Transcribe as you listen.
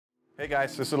Hey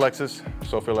guys, this is Alexis,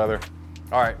 Sophia Leather.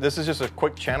 All right, this is just a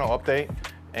quick channel update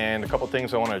and a couple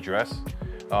things I want to address.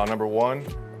 Number one,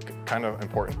 kind of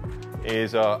important,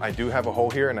 is I do have a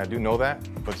hole here and I do know that,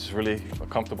 but it's really a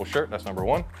comfortable shirt. That's number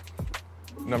one.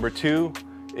 Number two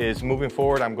is moving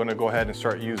forward, I'm going to go ahead and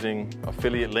start using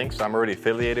affiliate links. I'm already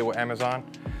affiliated with Amazon.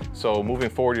 So moving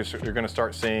forward, you're going to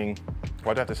start seeing,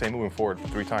 why'd I have to say moving forward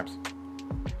 3 times?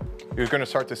 You're going to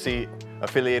start to see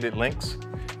affiliated links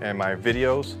in my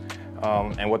videos.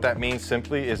 And what that means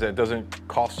simply is that it doesn't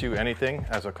cost you anything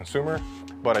as a consumer,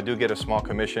 but I do get a small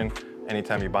commission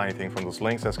anytime you buy anything from those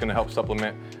links. That's going to help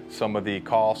supplement some of the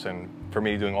costs and for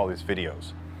me doing all these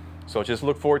videos. So just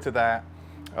look forward to that.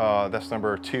 That's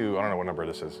number 2. I don't know what number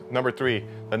this is. Number 3,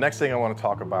 the next thing I want to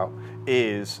talk about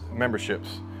is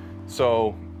memberships.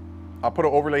 So I'll put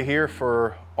an overlay here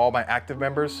for all my active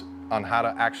members on how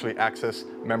to actually access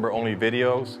member-only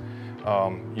videos.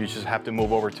 You just have to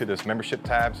move over to this membership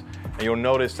tabs, and you'll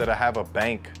notice that I have a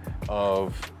bank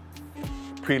of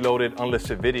preloaded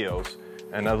unlisted videos.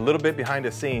 And a little bit behind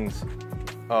the scenes,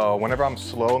 whenever I'm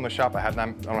slow in the shop, I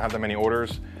don't have that many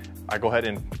orders, I go ahead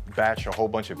and batch a whole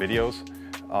bunch of videos,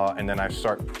 and then I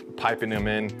start piping them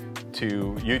in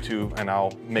to YouTube, and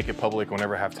I'll make it public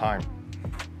whenever I have time.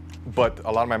 But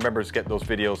a lot of my members get those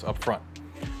videos up front.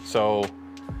 So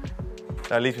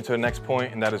that leads me to the next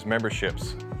point, and that is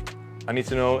memberships. I need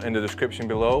to know in the description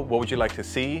below, what would you like to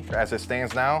see? As it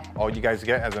stands now, all you guys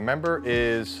get as a member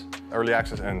is early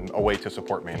access and a way to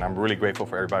support me. And I'm really grateful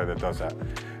for everybody that does that.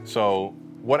 So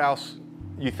what else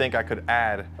you think I could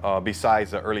add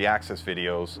besides the early access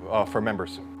videos for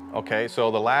members? Okay,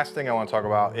 so the last thing I want to talk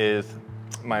about is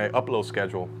my upload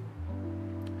schedule.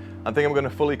 I think I'm going to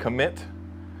fully commit.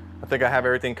 I think I have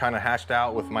everything kind of hashed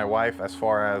out with my wife as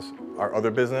far as our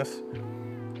other business.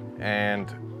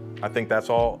 And I think that's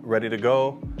all ready to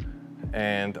go.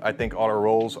 And I think all our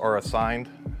roles are assigned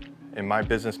in my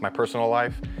business, my personal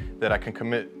life, that I can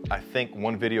commit, I think,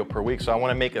 1 video per week. So I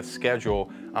want to make a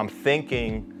schedule. I'm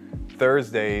thinking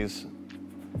Thursdays,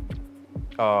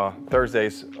 a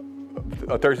Thursday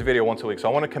video once a week. So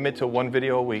I want to commit to 1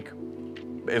 video a week,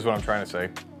 is what I'm trying to say.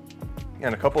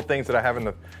 And a couple of things that I have in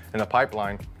the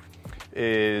pipeline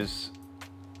is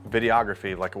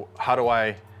videography. Like, how do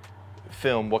I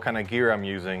film, what kind of gear I'm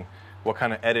using, what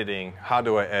kind of editing, how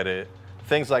do I edit,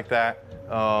 things like that,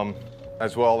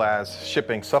 as well as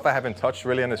shipping, stuff I haven't touched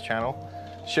really on this channel.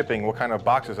 Shipping, what kind of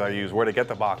boxes I use, where to get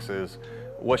the boxes,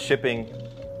 what shipping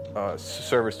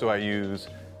service do I use,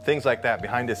 things like that,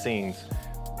 behind the scenes.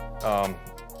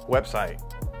 Website,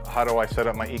 how do I set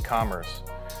up my e-commerce,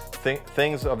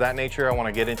 things of that nature. I want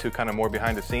to get into kind of more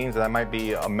behind the scenes. That might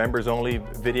be members only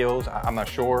videos, I'm not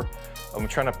sure. I'm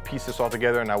trying to piece this all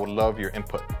together, and I would love your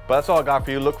input. But that's all I got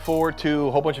for you. Look forward to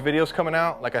a whole bunch of videos coming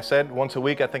out. Like I said, once a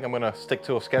week. I think I'm gonna stick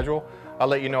to a schedule. I'll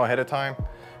let you know ahead of time.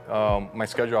 My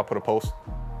schedule, I'll put a post.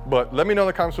 But let me know in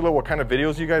the comments below what kind of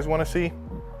videos you guys wanna see.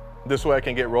 This way I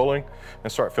can get rolling and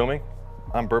start filming.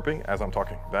 I'm burping as I'm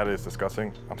talking. That is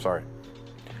disgusting. I'm sorry.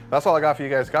 That's all I got for you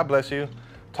guys. God bless you.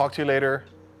 Talk to you later.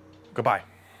 Goodbye.